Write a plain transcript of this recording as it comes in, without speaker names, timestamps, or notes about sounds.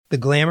The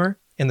glamour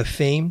and the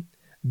fame,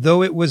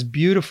 though it was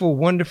beautiful,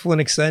 wonderful,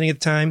 and exciting at the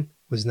time,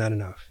 was not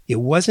enough. It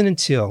wasn't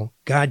until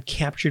God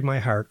captured my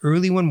heart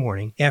early one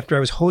morning after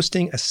I was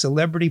hosting a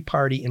celebrity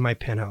party in my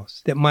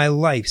penthouse that my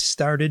life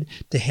started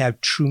to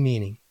have true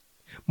meaning.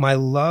 My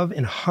love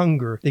and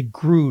hunger that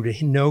grew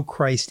to know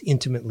Christ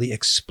intimately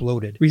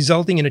exploded,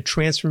 resulting in a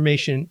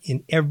transformation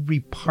in every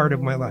part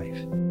of my life.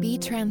 Be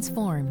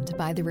transformed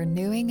by the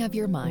renewing of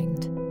your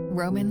mind.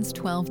 Romans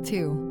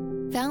 12:2.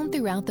 Found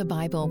throughout the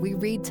Bible, we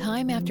read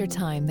time after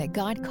time that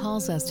God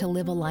calls us to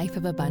live a life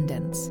of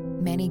abundance.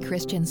 Many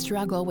Christians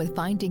struggle with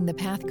finding the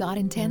path God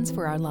intends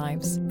for our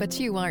lives, but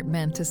you aren't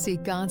meant to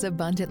seek God's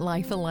abundant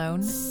life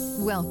alone.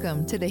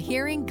 Welcome to the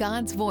Hearing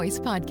God's Voice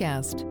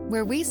podcast,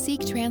 where we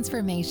seek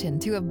transformation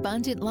to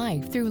abundant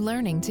life through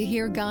learning to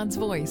hear God's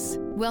voice.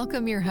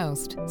 Welcome your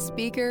host,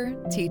 speaker,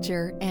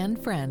 teacher,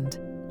 and friend,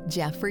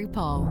 Jeffrey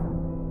Paul.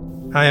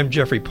 Hi, I'm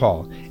Jeffrey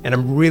Paul, and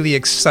I'm really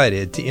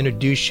excited to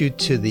introduce you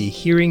to the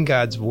Hearing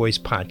God's Voice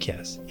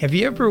podcast. Have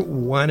you ever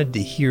wanted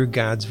to hear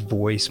God's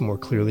voice more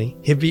clearly?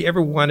 Have you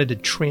ever wanted to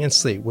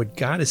translate what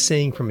God is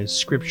saying from His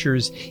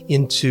scriptures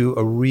into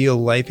a real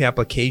life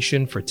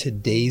application for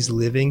today's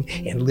living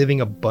and living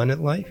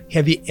abundant life?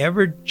 Have you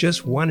ever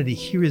just wanted to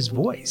hear His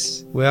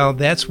voice? Well,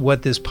 that's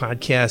what this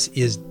podcast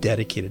is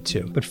dedicated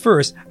to. But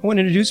first, I want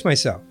to introduce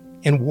myself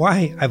and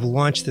why I've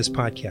launched this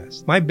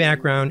podcast. My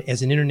background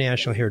as an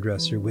international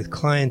hairdresser with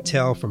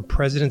clientele from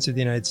presidents of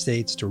the United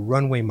States to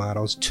runway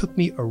models took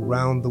me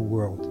around the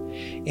world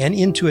and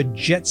into a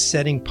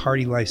jet-setting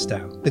party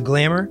lifestyle. The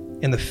glamour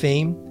and the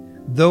fame,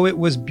 though it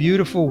was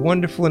beautiful,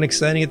 wonderful, and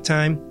exciting at the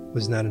time,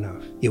 was not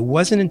enough. It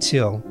wasn't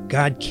until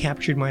God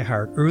captured my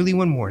heart early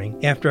one morning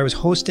after I was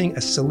hosting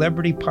a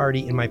celebrity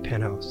party in my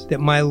penthouse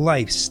that my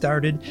life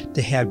started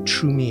to have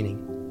true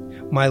meaning.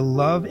 My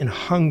love and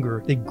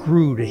hunger that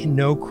grew to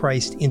know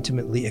Christ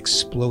intimately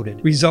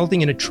exploded, resulting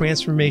in a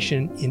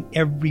transformation in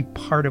every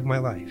part of my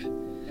life.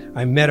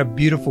 I met a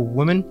beautiful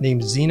woman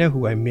named Zena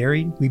who I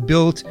married. We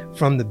built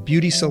from the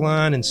beauty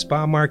salon and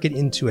spa market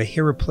into a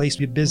hair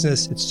replacement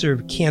business that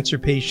served cancer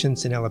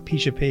patients and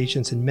alopecia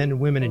patients and men and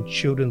women and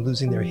children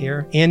losing their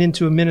hair, and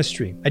into a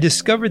ministry. I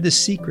discovered the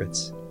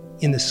secrets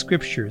in the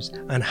scriptures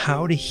on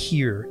how to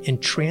hear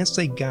and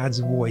translate God's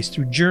voice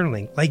through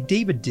journaling, like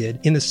David did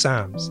in the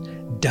Psalms,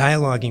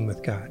 dialoguing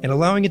with God and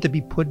allowing it to be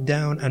put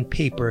down on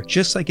paper,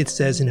 just like it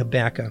says in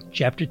Habakkuk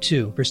chapter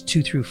 2, verse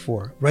 2 through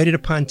 4. Write it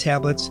upon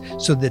tablets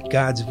so that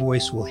God's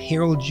voice will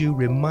herald you,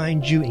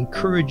 remind you,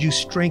 encourage you,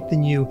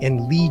 strengthen you,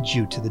 and lead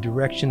you to the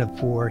direction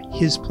for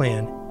His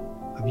plan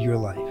of your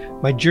life.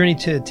 My journey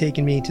to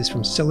taking me to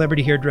from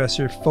celebrity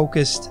hairdresser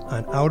focused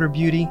on outer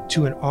beauty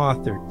to an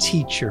author,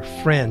 teacher,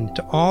 friend,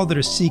 to all that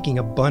are seeking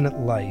abundant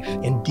life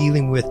and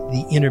dealing with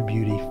the inner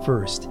beauty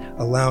first,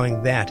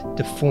 allowing that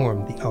to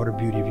form the outer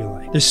beauty of your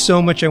life. There's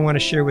so much I want to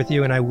share with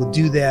you, and I will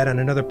do that on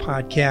another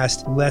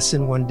podcast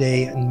lesson one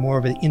day and more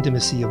of an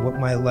intimacy of what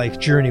my life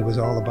journey was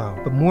all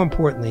about. But more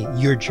importantly,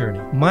 your journey.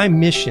 My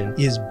mission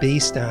is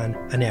based on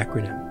an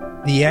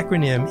acronym. The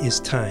acronym is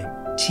TIME.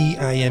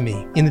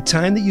 T-I-M-E. In the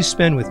time that you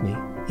spend with me,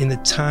 in the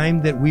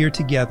time that we are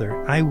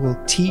together, I will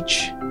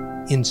teach,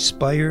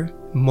 inspire,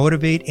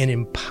 motivate, and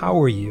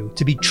empower you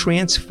to be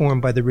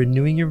transformed by the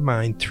renewing of your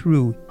mind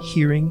through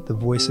hearing the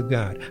voice of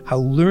God. How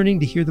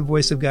learning to hear the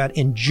voice of God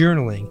and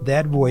journaling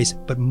that voice,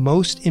 but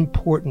most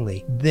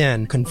importantly,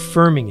 then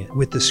confirming it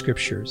with the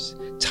scriptures,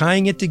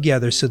 tying it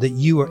together so that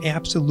you are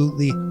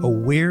absolutely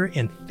aware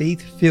and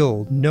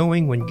faith-filled,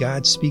 knowing when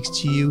God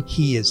speaks to you,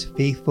 He is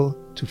faithful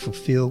to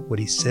fulfill what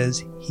He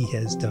says He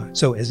has done.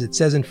 So as it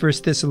says in 1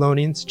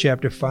 Thessalonians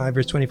chapter 5,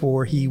 verse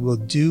 24, He will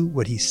do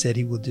what He said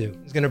He will do.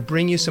 He's going to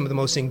bring you some of the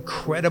most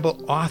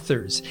incredible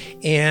authors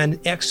and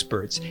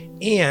experts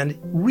and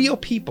real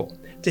people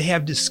to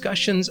have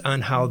discussions on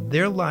how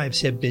their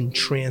lives have been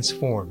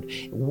transformed.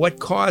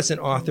 What caused an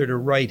author to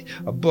write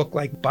a book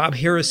like Bob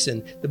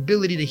Harrison, the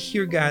ability to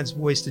hear God's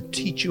voice to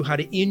teach you how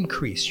to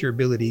increase your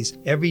abilities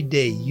every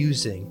day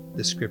using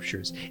the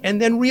scriptures. And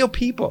then real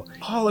people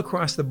all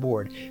across the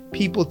board,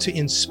 people to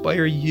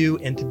inspire you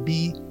and to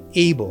be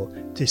able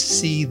to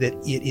see that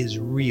it is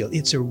real.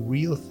 It's a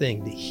real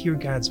thing to hear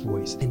God's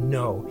voice and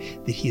know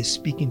that He is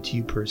speaking to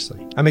you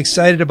personally. I'm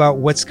excited about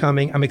what's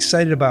coming. I'm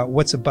excited about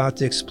what's about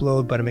to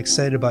explode, but I'm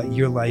excited about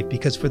your life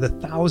because for the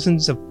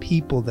thousands of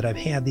people that I've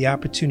had the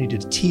opportunity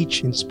to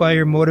teach,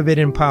 inspire, motivate,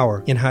 and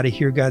empower in how to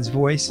hear God's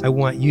voice, I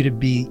want you to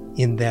be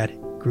in that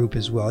group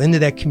as well, into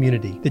that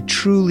community that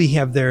truly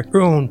have their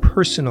own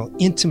personal,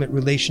 intimate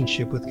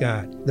relationship with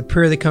God. The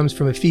prayer that comes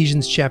from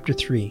Ephesians chapter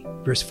 3,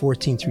 verse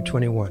 14 through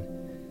 21.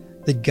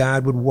 That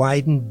God would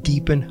widen,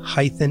 deepen,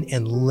 heighten,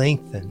 and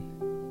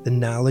lengthen the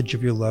knowledge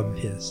of your love of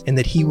His, and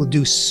that He will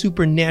do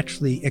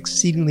supernaturally,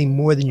 exceedingly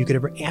more than you could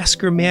ever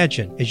ask or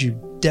imagine as you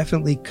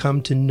definitely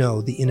come to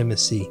know the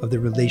intimacy of the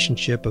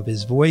relationship of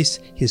His voice,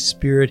 His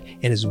Spirit,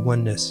 and His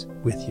oneness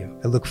with you.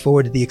 I look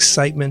forward to the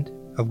excitement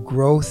of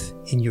growth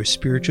in your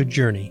spiritual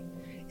journey,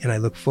 and I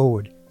look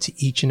forward to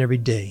each and every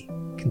day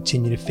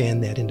continue to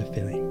fan that into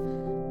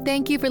flame.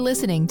 Thank you for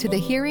listening to the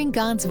Hearing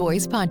God's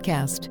Voice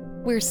podcast.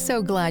 We're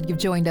so glad you've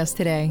joined us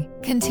today.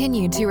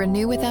 Continue to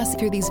renew with us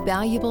through these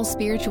valuable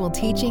spiritual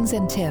teachings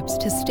and tips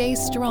to stay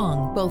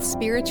strong, both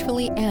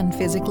spiritually and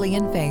physically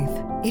in faith.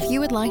 If you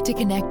would like to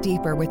connect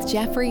deeper with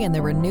Jeffrey and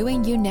the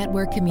Renewing You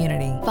Network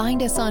community,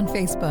 find us on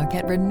Facebook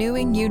at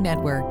Renewing You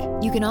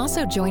Network. You can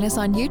also join us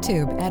on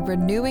YouTube at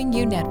Renewing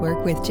You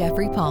Network with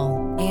Jeffrey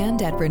Paul and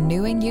at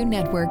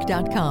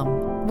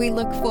renewingyouNetwork.com. We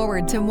look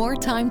forward to more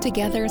time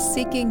together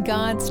seeking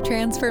God's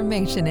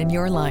transformation in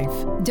your life.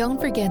 Don't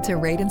forget to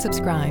rate and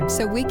subscribe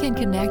so we can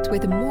connect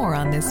with more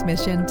on this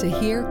mission to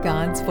hear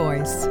God's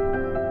voice.